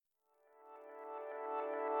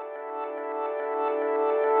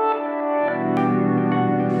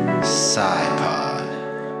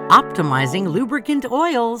Optimizing lubricant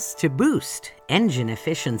oils to boost engine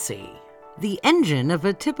efficiency. The engine of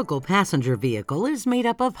a typical passenger vehicle is made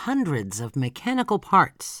up of hundreds of mechanical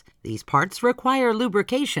parts. These parts require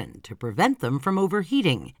lubrication to prevent them from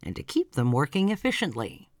overheating and to keep them working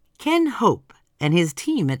efficiently. Ken Hope and his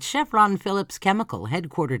team at Chevron Phillips Chemical,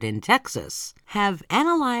 headquartered in Texas, have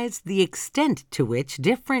analyzed the extent to which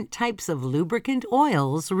different types of lubricant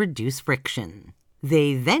oils reduce friction.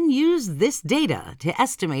 They then use this data to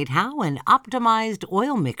estimate how an optimized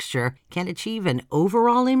oil mixture can achieve an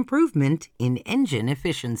overall improvement in engine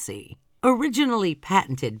efficiency. Originally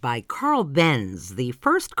patented by Carl Benz, the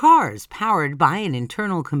first cars powered by an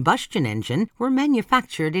internal combustion engine were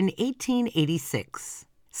manufactured in 1886.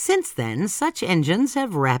 Since then, such engines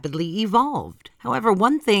have rapidly evolved. However,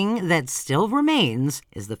 one thing that still remains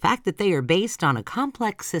is the fact that they are based on a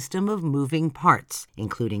complex system of moving parts,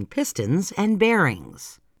 including pistons and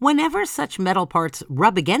bearings. Whenever such metal parts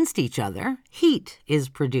rub against each other, heat is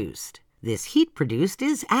produced. This heat produced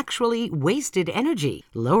is actually wasted energy,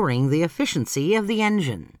 lowering the efficiency of the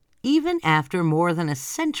engine. Even after more than a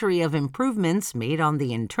century of improvements made on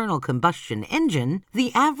the internal combustion engine,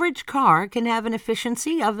 the average car can have an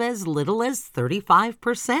efficiency of as little as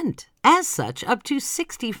 35%. As such, up to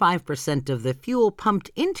 65% of the fuel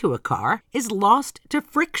pumped into a car is lost to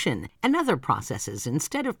friction and other processes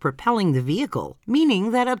instead of propelling the vehicle,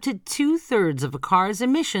 meaning that up to 2/3 of a car's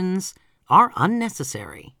emissions are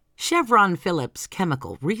unnecessary. Chevron Phillips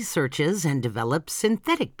Chemical researches and develops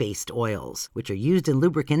synthetic-based oils, which are used in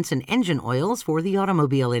lubricants and engine oils for the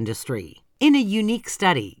automobile industry. In a unique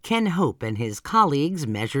study, Ken Hope and his colleagues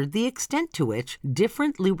measured the extent to which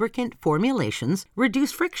different lubricant formulations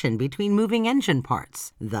reduce friction between moving engine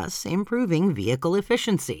parts, thus improving vehicle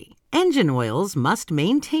efficiency. Engine oils must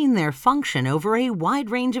maintain their function over a wide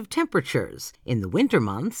range of temperatures. In the winter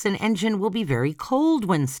months, an engine will be very cold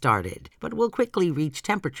when started, but will quickly reach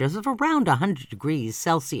temperatures of around 100 degrees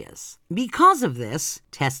Celsius. Because of this,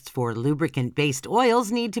 tests for lubricant-based oils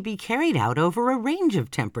need to be carried out over a range of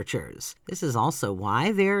temperatures. This is also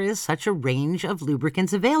why there is such a range of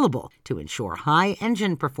lubricants available to ensure high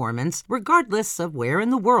engine performance regardless of where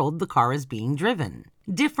in the world the car is being driven.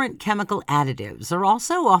 Different chemical additives are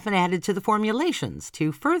also often added to the formulations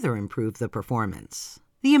to further improve the performance.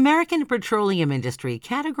 The American petroleum industry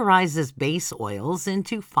categorizes base oils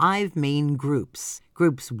into 5 main groups.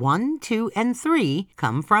 Groups 1, 2, and 3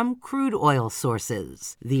 come from crude oil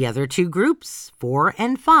sources. The other 2 groups, 4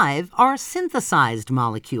 and 5, are synthesized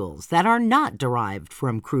molecules that are not derived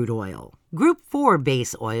from crude oil. Group 4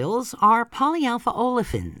 base oils are polyalpha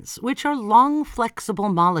olefins, which are long, flexible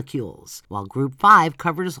molecules, while Group 5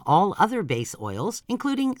 covers all other base oils,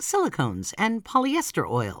 including silicones and polyester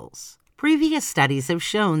oils. Previous studies have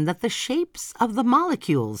shown that the shapes of the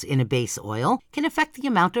molecules in a base oil can affect the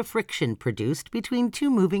amount of friction produced between 2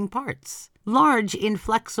 moving parts. Large,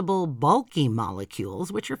 inflexible, bulky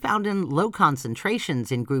molecules, which are found in low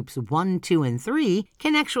concentrations in groups 1, 2, and 3,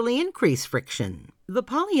 can actually increase friction. The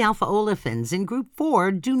polyalpha olefins in Group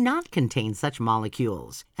 4 do not contain such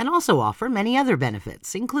molecules and also offer many other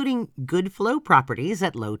benefits, including good flow properties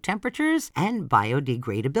at low temperatures and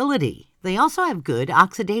biodegradability. They also have good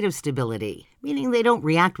oxidative stability, meaning they don't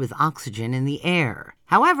react with oxygen in the air.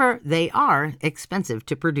 However, they are expensive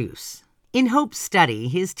to produce. In Hope's study,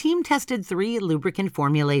 his team tested 3 lubricant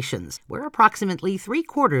formulations, where approximately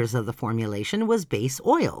 3/4 of the formulation was base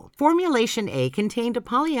oil. Formulation A contained a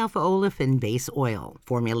polyalpha olefin base oil.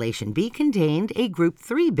 Formulation B contained a Group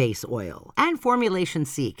 3 base oil. And Formulation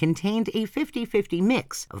C contained a 50-50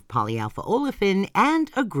 mix of polyalpha olefin and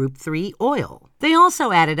a Group 3 oil. They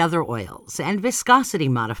also added other oils and viscosity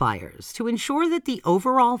modifiers to ensure that the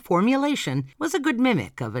overall formulation was a good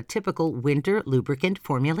mimic of a typical winter lubricant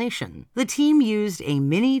formulation. The team used a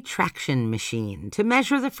mini traction machine to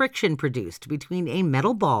measure the friction produced between a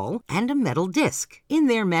metal ball and a metal disc. In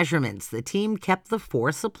their measurements, the team kept the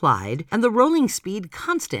force applied and the rolling speed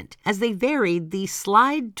constant as they varied the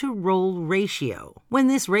slide-to-roll ratio. When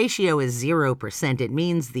this ratio is 0%, it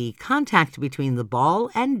means the contact between the ball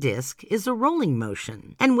and disc is a rolling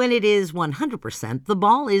motion. And when it is 100%, the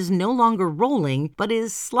ball is no longer rolling, but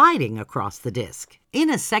is sliding across the disc. In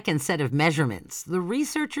a second set of measurements, the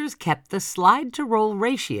researchers kept the slide-to-roll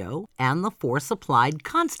ratio and the force applied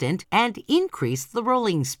constant and increased the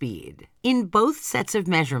rolling speed. In both sets of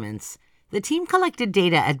measurements, the team collected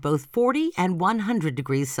data at both 40 and 100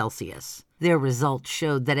 degrees Celsius. Their results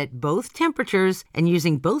showed that at both temperatures and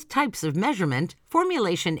using both types of measurement,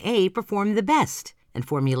 Formulation A performed the best, and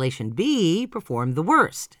Formulation B performed the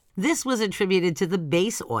worst. This was attributed to the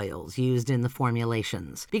base oils used in the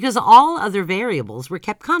formulations, because all other variables were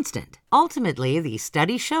kept constant. Ultimately, the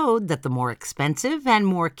study showed that the more expensive and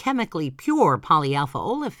more chemically pure polyalpha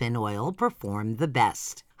olefin oil performed the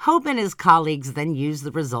best. Hope and his colleagues then used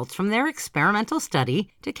the results from their experimental study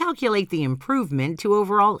to calculate the improvement to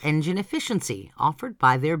overall engine efficiency offered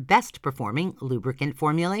by their best-performing lubricant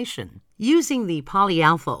formulation. Using the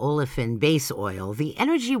polyalpha olefin base oil, the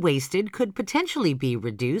energy wasted could potentially be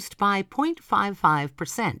reduced by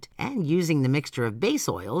 0.55%, and using the mixture of base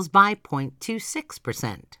oils by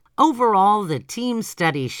 0.26%. Overall, the team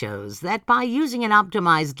study shows that by using an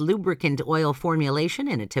optimized lubricant oil formulation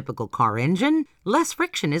in a typical car engine, less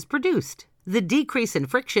friction is produced. The decrease in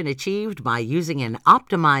friction achieved by using an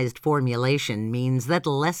optimized formulation means that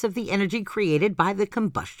less of the energy created by the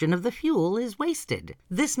combustion of the fuel is wasted.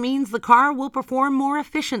 This means the car will perform more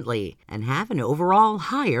efficiently and have an overall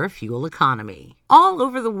higher fuel economy. All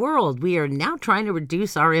over the world, we are now trying to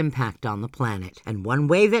reduce our impact on the planet, and one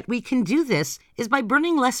way that we can do this is by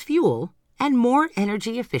burning less fuel and more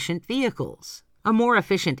energy-efficient vehicles. A more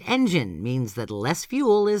efficient engine means that less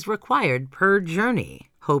fuel is required per journey.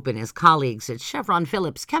 Hope and his colleagues at Chevron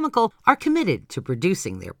Phillips Chemical are committed to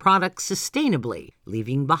producing their products sustainably,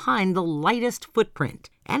 leaving behind the lightest footprint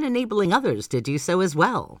and enabling others to do so as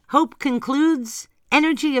well. Hope concludes,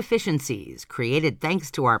 energy efficiencies created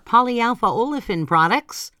thanks to our polyalpha olefin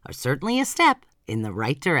products are certainly a step in the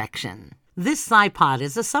right direction. This SciPod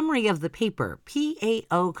is a summary of the paper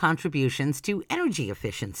PAO Contributions to Energy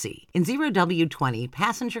Efficiency in 0W20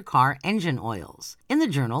 Passenger Car Engine Oils in the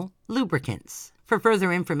journal Lubricants. For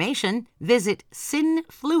further information, visit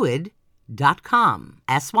synfluid.com,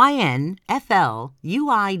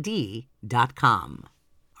 synfluid.com.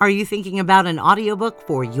 Are you thinking about an audiobook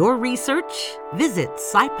for your research? Visit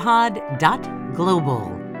scipod.global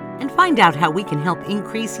and find out how we can help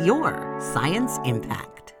increase your science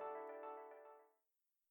impact.